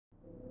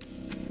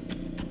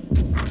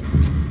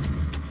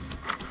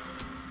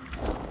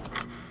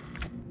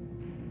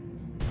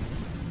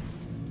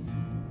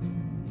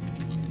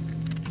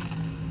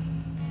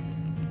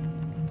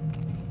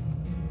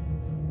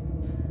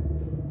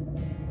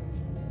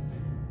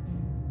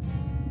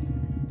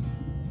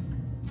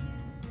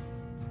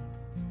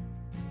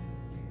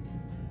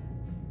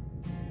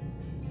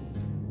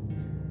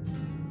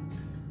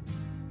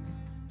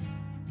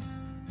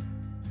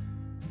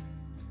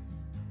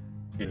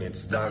In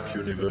its dark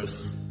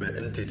universe, the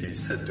entity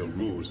set the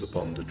rules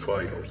upon the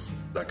trials,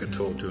 like a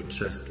total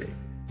chess game,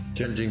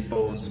 changing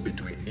pawns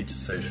between each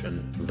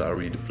session to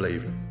vary the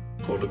flavor,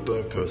 for the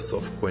purpose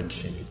of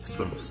quenching its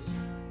thirst.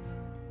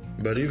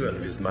 But even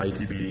this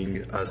mighty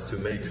being has to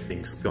make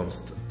things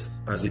constant,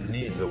 as it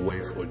needs a way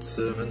for its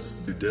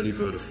servants to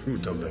deliver the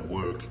fruit of their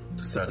work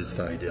to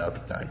satisfy the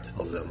appetite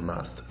of their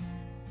master.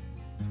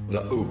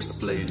 The hooks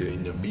play the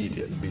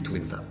intermediate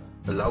between them,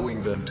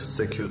 allowing them to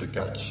secure the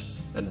catch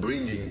and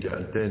bringing the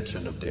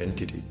attention of the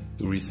entity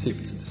to receive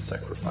the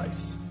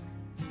sacrifice.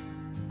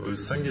 The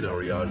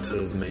sanguinary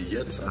altars may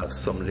yet have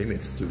some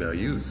limits to their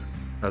use,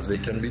 as they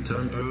can be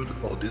tampered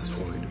or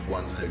destroyed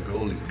once their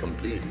goal is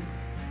completed.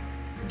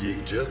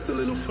 Dig just a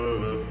little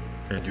further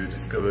and you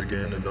discover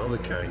again another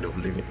kind of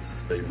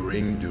limits they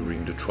bring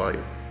during the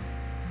trial.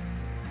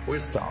 We'll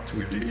start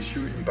with the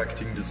issue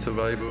impacting the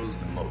survivors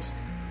the most,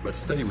 but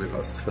stay with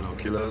us, fellow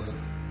killers,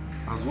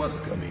 as what's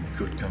coming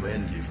could come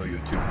handy for you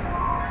too.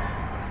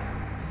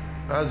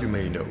 As you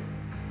may know,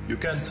 you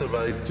can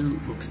survive 2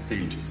 hook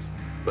stages,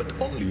 but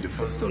only the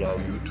first allow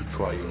you to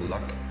try your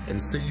luck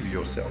and save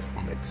yourself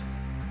from it.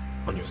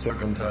 On your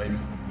second time,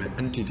 the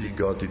entity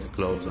got its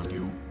gloves on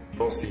you,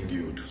 forcing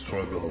you to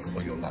struggle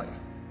for your life.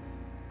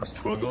 A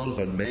struggle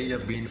that may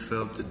have been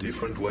felt a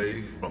different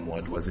way from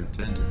what was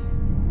intended.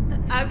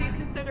 Have you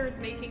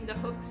considered making the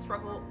hook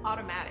struggle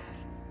automatic?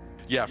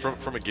 Yeah,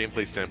 from a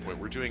gameplay standpoint,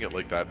 we're doing it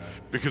like that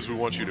because we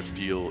want you to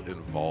feel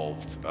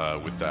involved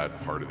with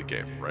that part of the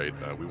game, right?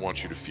 We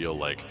want you to feel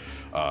like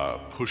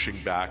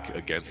pushing back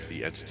against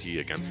the entity,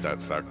 against that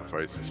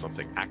sacrifice is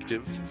something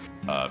active,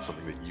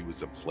 something that you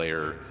as a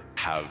player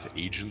have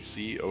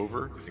agency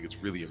over. I think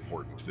it's really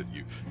important that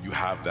you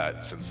have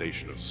that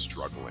sensation of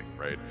struggling,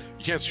 right?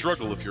 You can't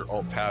struggle if you're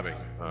alt-tabbing,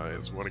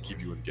 and so we want to keep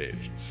you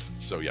engaged.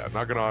 So yeah, I'm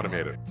not going to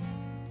automate it.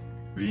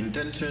 The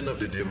intention of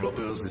the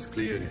developers is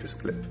clear in this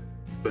clip.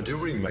 But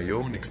during my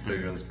own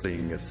experience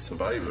playing as a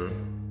survivor,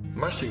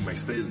 mashing my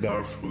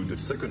spacebar through the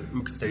second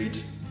hook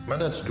stage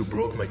managed to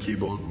broke my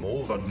keyboard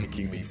more than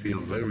making me feel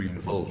very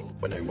involved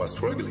when I was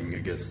struggling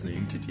against the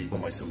entity for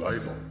my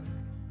survival.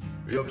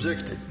 The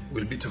objective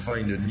will be to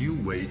find a new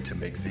way to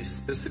make this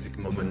specific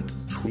moment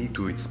true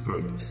to its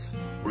purpose,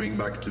 bring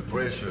back the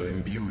pressure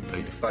imbued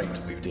by the fight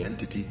with the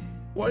entity,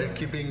 while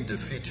keeping the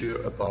feature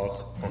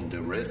apart from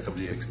the rest of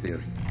the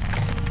experience.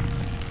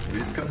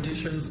 These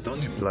conditions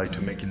don't apply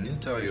to make an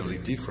entirely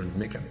different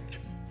mechanic.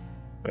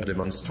 A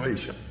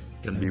demonstration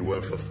can be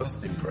worth a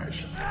first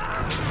impression.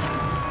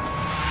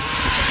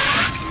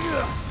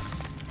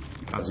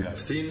 As you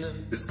have seen,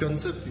 this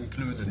concept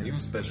includes a new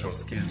special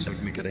skill check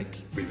mechanic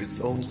with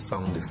its own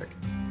sound effect.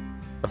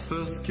 A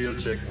first skill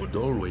check would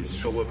always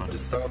show up at the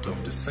start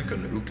of the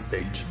second hook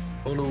stage,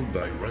 followed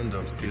by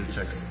random skill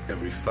checks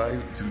every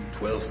 5 to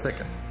 12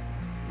 seconds.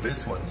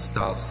 This one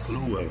starts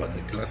slower than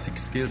the classic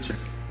skill check,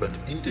 but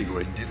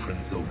integrate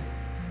different zones.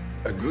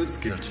 A good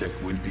skill check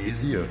will be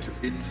easier to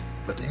hit,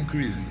 but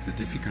increases the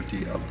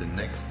difficulty of the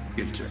next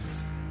skill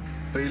checks.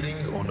 Failing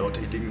or not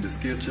hitting the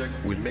skill check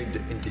will make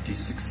the entity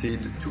succeed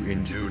to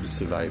injure the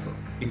survivor,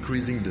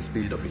 increasing the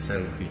speed of his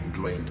health being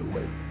drained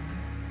away.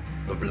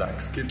 A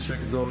black skill check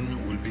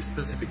zone will be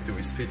specific to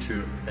this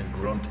feature and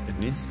grant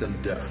an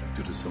instant death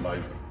to the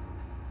survivor.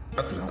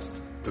 At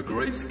last, the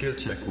great skill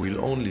check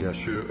will only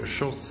assure a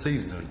short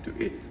save zone to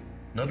hit,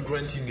 not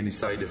granting any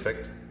side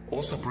effect,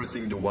 or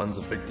suppressing the ones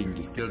affecting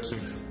the skill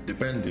checks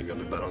depending on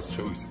the balance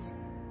choices.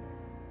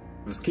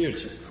 The skill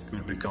checks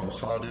could become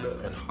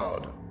harder and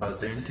harder as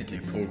the entity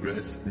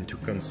progresses into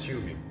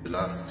consuming the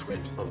last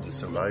strength of the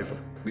survivor,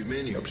 with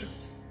many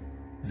options.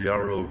 The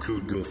arrow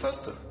could go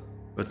faster,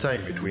 the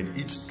time between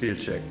each skill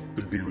check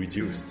could be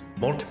reduced,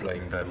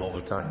 multiplying them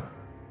over time.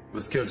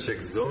 The skill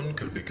check zone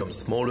could become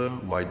smaller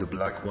while the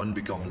black one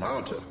become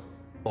larger.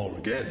 Or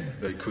again,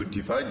 they could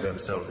divide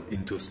themselves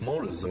into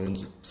smaller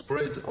zones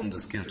spread on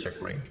the skill check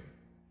ring.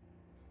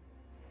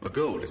 The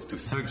goal is to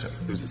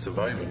suggest to the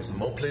survivors a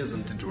more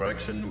pleasant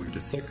interaction with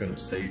the second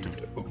stage of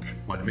the hook,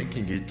 while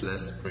making it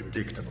less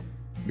predictable,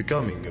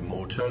 becoming a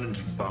more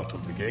challenging part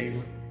of the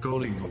game,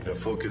 calling on their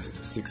focus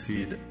to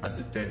succeed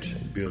as the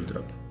tension builds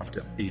up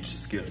after each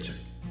skill check.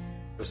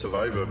 The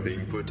survivor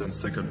being put on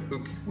second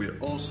hook will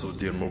also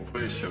deal more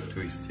pressure to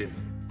his team,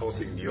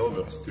 forcing the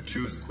others to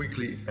choose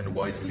quickly and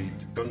wisely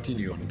to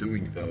continue on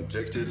doing their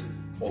objectives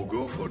or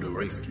go for the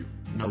rescue,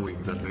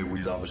 knowing that they will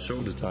have a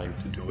shorter time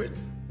to do it,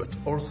 but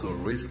also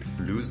risk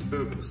to lose the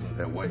purpose of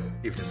their way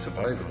if the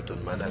survivor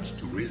don't manage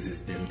to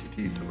resist the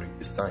entity during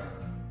this time.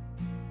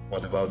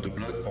 What about the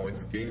blood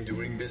points gained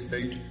during this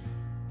stage?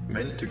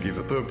 Meant to give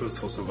a purpose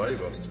for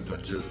survivors to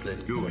not just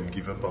let go and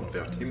give up on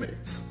their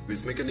teammates,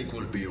 this mechanic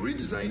will be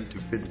redesigned to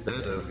fit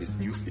better this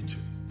new feature.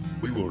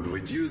 We will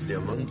reduce the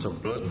amount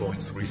of blood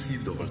points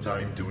received over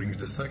time during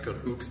the second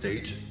hook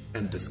stage,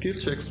 and the skill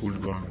checks will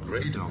grant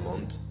greater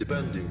amount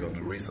depending on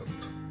the result.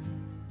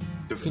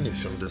 To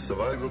finish on the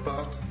survivor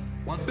part,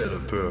 one better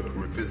perk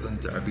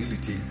represents the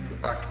ability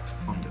to act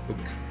on the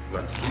hook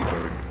when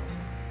slivering it.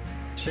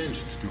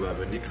 Changed to have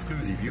an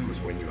exclusive use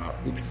when you are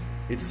hooked,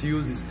 its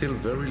use is still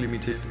very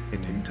limited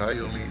and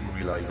entirely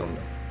relies on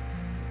luck.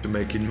 To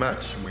make it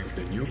match with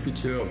the new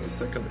feature of the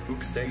second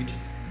hook stage,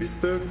 this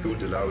perk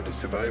could allow the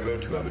survivor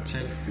to have a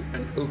chance to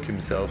unhook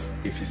himself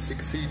if he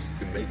succeeds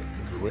to make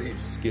a great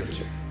skill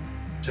check.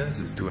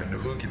 Chances to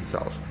unhook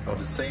himself are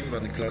the same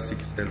than the classic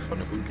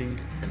self-unhooking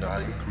and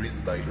are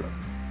increased by luck.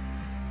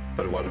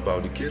 But what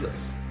about the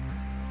killers?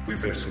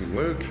 With their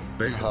rework,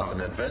 they have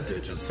an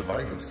advantage on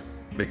survivors.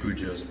 They could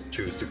just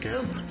choose to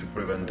camp to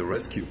prevent the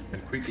rescue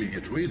and quickly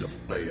get rid of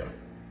the player.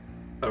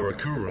 A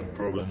recurrent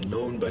problem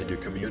known by the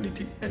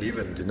community and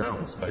even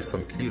denounced by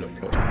some killer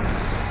players.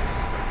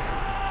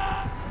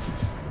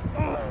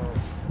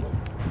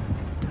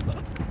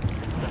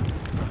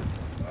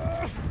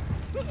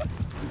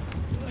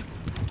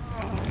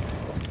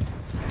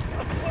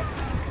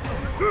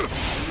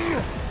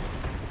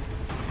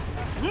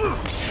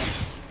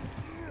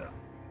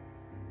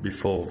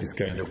 Before this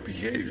kind of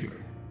behavior,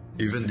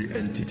 even the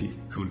entity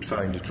could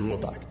find a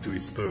drawback to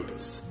its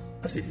purpose,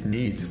 as it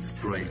needs its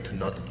prey to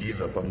not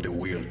give up on the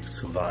will to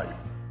survive,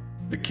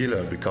 the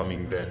killer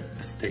becoming then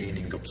a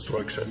staining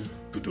obstruction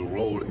to the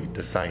role it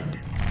assigned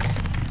him.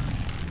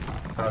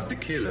 As the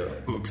killer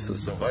hooks a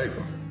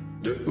survivor,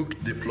 the hook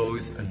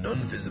deploys a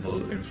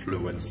non-visible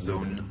influence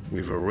zone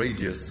with a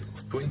radius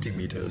of 20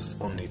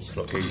 meters on its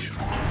location.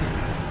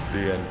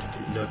 The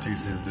entity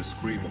notices the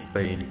scream of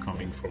pain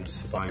coming from the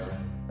survivor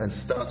and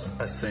starts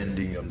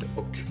ascending on the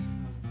hook,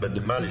 but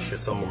the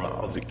malicious aura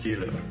of the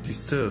killer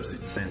disturbs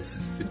its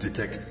senses to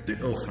detect the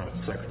offered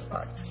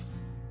sacrifice.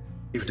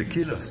 If the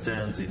killer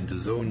stands in the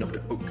zone of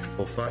the hook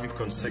for 5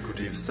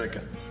 consecutive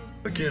seconds,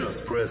 the killer's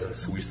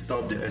presence will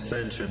stop the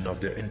ascension of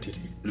the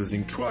entity,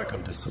 losing track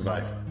of the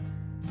survivor.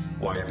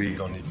 While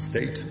being on its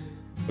state,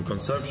 the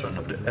consumption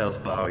of the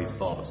health bar is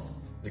paused.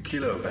 The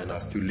killer then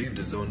has to leave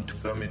the zone to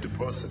permit the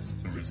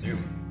process to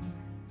resume.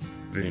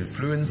 The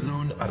influence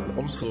zone has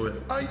also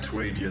a height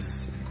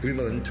radius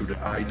equivalent to the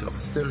height of a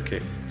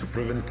staircase to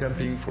prevent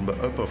camping from the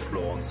upper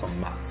floor on some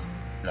mats,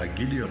 like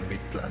Gideon Meat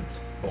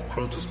Plant or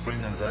Crotus Spring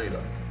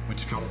Asylum,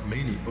 which count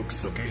many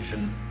hooks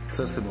locations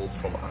accessible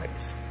from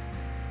heights.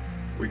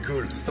 We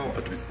could stop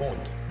at this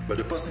point, but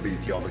the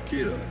possibility of a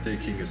killer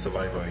taking a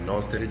survivor in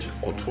hostage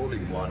or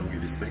trolling one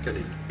with this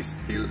mechanic is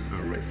still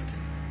a risk.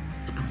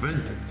 To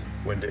prevent it,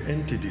 when the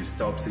entity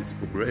stops its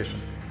progression,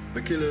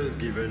 the killer is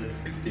given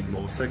 15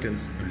 more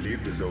seconds to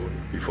leave the zone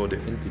before the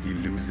entity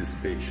loses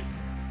patience.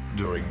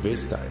 During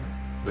this time,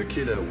 the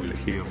killer will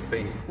hear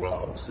faint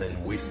growls and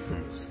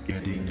whispers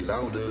getting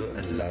louder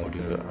and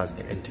louder as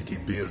the entity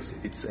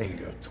builds its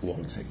anger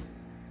towards him.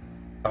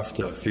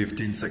 After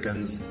 15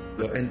 seconds,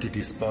 the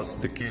entity spots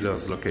the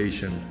killer's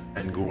location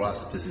and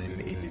grasps him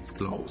in its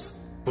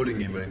claws, putting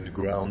him on the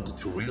ground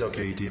to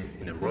relocate him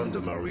in a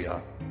random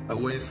area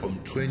away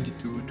from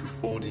 22 to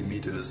 40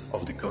 meters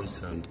of the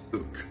concerned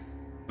hook.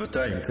 The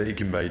time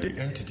taken by the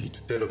entity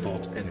to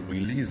teleport and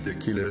release the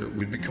killer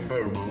will be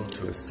comparable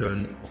to a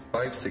stun of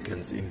 5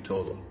 seconds in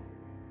total.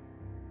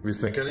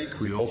 This mechanic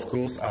will of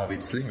course have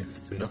its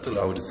limits to not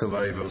allow the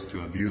survivors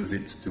to abuse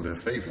it to their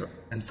favor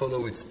and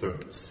follow its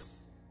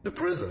purpose. The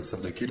presence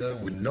of the killer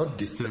will not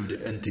disturb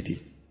the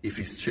entity if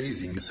he's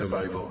chasing a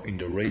survivor in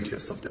the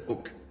radius of the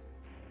hook.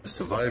 The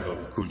survivor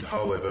could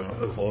however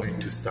avoid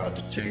to start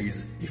the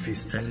chase if he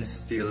stands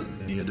still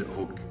near the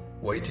hook,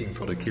 waiting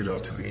for the killer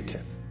to hit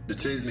him. The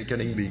chase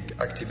mechanic being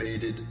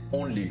activated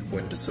only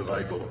when the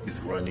survivor is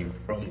running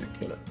from the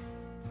killer.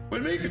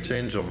 We'll make a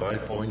change of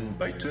that point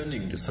by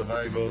turning the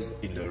survivors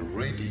in a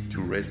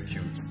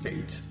ready-to-rescue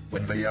state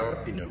when they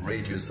are in a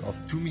radius of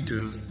 2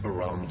 meters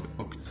around the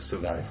hooked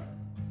survivor,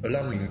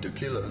 allowing the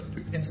killer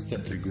to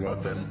instantly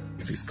grab them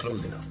if he's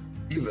close enough,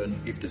 even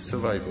if the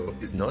survivor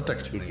is not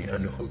actually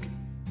unhooking.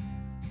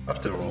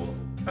 After all,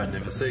 I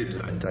never said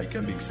the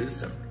anti-camping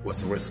system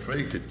was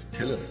restricted to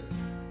killers.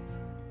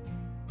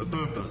 The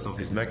purpose of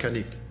this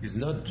mechanic is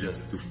not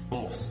just to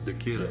force the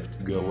killer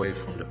to go away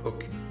from the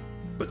hook,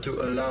 but to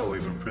allow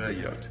every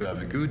player to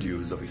have a good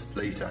use of his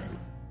playtime,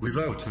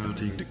 without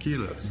hurting the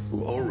killers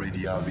who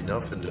already have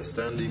enough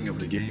understanding of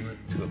the game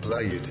to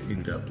apply it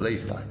in their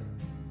playstyle.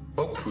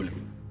 Hopefully,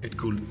 it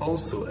could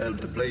also help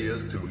the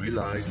players to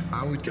realize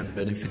how it can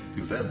benefit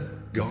to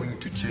them, going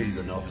to chase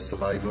another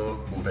survivor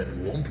who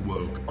then won't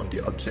work on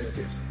the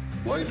objectives,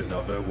 while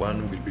another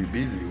one will be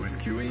busy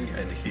rescuing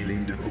and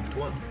healing the hooked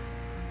one.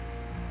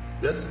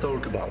 Let's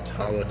talk about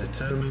how I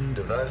determine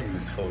the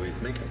values for this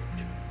mechanic.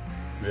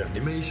 The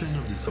animation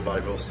of the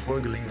survivor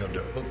struggling on the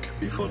hook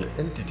before the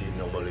entity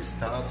normally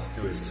starts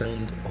to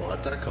ascend or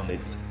attack on it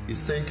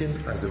is taken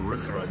as a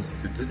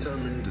reference to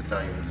determine the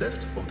time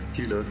left for the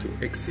killer to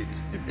exit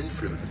the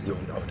influence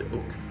zone of the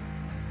hook.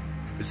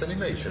 This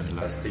animation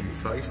lasting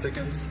 5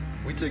 seconds,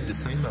 we take the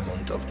same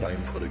amount of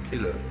time for the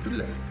killer to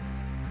left.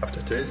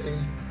 After testing,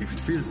 if it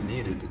feels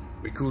needed,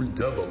 we could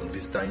double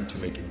this time to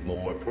make it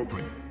more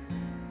appropriate.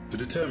 To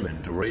determine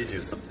the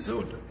radius of the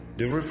zone,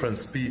 the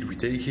reference speed we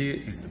take here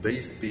is the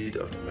base speed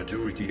of the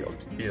majority of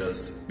the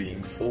killers being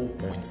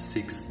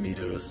 4.6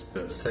 meters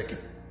per second,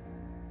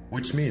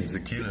 which means the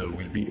killer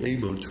will be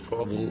able to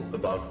travel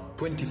about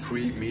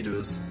 23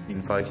 meters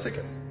in 5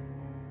 seconds.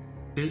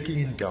 Taking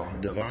in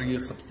account the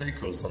various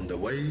obstacles on the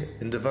way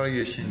and the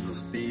variations of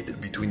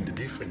speed between the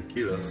different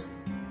killers,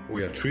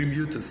 we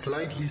attribute a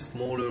slightly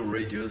smaller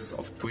radius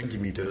of 20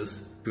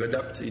 meters to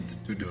adapt it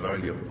to the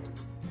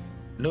variables.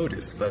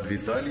 Notice that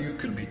this value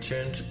could be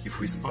changed if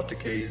we spot a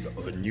case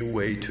of a new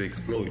way to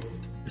exploit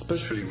it,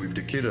 especially with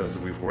the killers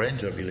with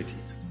range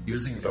abilities,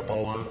 using their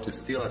power to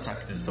still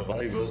attack the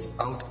survivors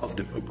out of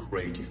the hook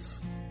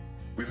radius.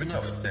 With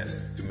enough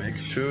tests to make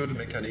sure the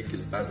mechanic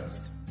is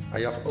balanced, I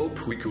have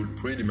hoped we could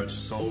pretty much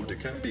solve the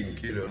camping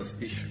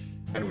killers issue,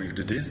 and with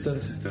the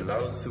distance it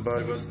allows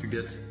survivors to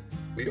get,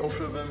 we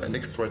offer them an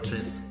extra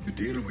chance to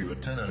deal with a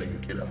tunneling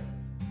killer,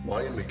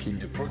 while making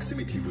the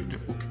proximity with the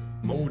hook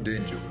more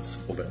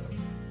dangerous for them.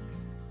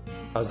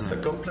 As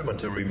a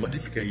complementary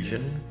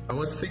modification, I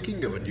was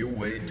thinking of a new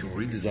way to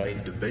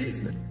redesign the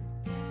basement.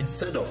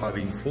 Instead of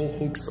having 4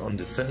 hooks on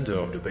the center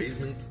of the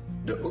basement,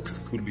 the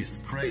hooks could be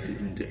spread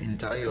in the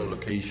entire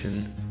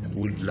location and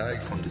would lie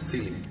from the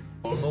ceiling,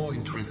 for a more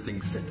interesting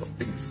set of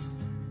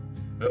things.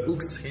 The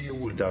hooks here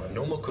would have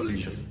no more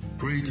collision,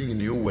 creating a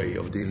new way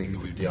of dealing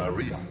with the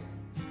area.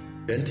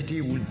 The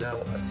entity would now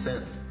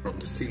ascend from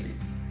the ceiling,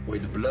 where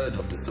the blood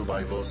of the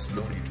survivor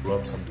slowly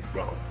drops on the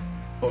ground,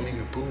 forming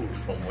a pool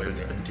from where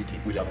the entity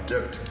will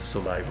abduct the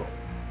survivor.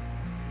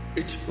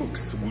 Each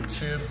hooks will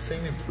share the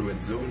same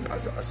influence zone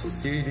as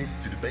associated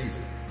to the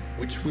basement,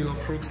 which will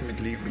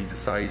approximately be the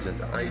size and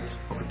the height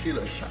of a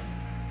killer shaft.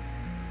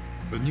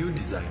 The new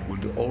design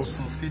would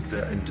also fit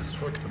their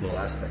indestructible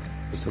aspect,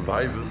 the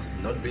survivors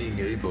not being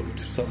able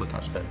to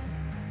sabotage them.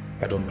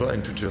 I don't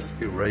plan to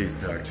just erase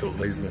the actual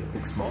basement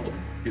hooks model,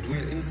 it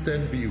will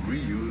instead be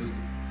reused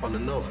on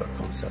another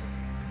concept.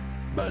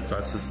 But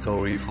that's a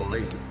story for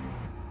later.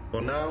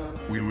 For now,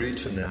 we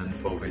reach an end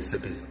for this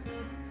episode.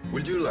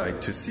 Would you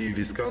like to see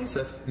this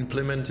concept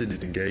implemented in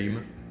the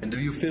game, and do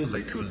you feel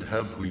they could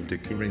help with the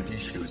current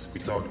issues we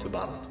talked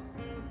about?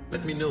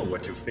 Let me know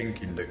what you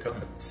think in the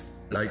comments.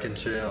 Like and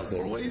share as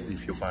always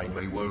if you find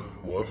my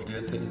work worth the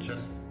attention.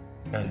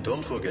 And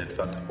don't forget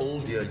that all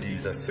the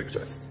ideas I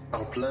suggest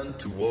are planned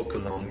to walk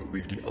along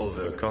with the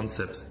other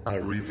concepts I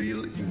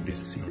reveal in this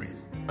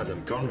series, as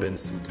I'm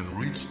convinced we can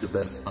reach the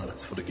best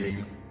balance for the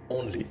game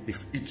only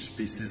if each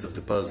pieces of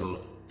the puzzle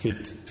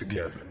fit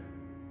together.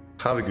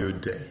 Have a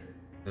good day.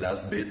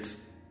 Last bit.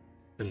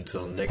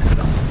 Until next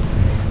time.